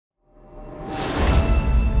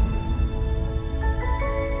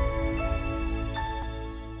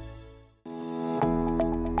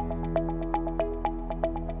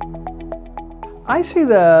I see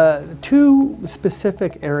the two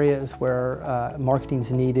specific areas where marketing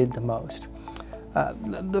is needed the most.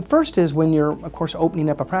 The first is when you're, of course, opening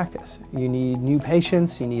up a practice. You need new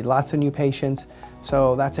patients, you need lots of new patients,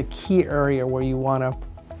 so that's a key area where you want to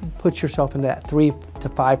put yourself in that 3 to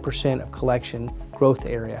 5% of collection growth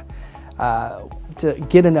area to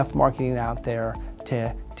get enough marketing out there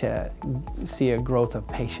to see a growth of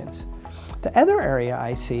patients. The other area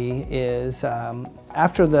I see is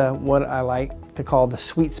after what I like to call the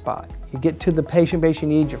sweet spot. You get to the patient base you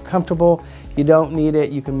need, you're comfortable, you don't need it,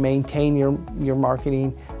 you can maintain your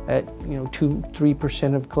marketing at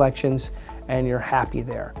 2-3% of collections and you're happy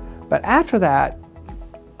there. But after that,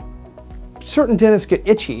 certain dentists get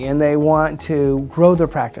itchy and they want to grow their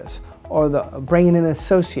practice or bring in an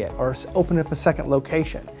associate or open up a second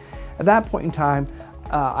location. At that point in time,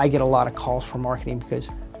 I get a lot of calls for marketing because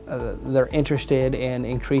they're interested in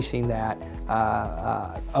increasing that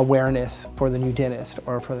awareness for the new dentist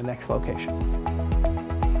or for the next location.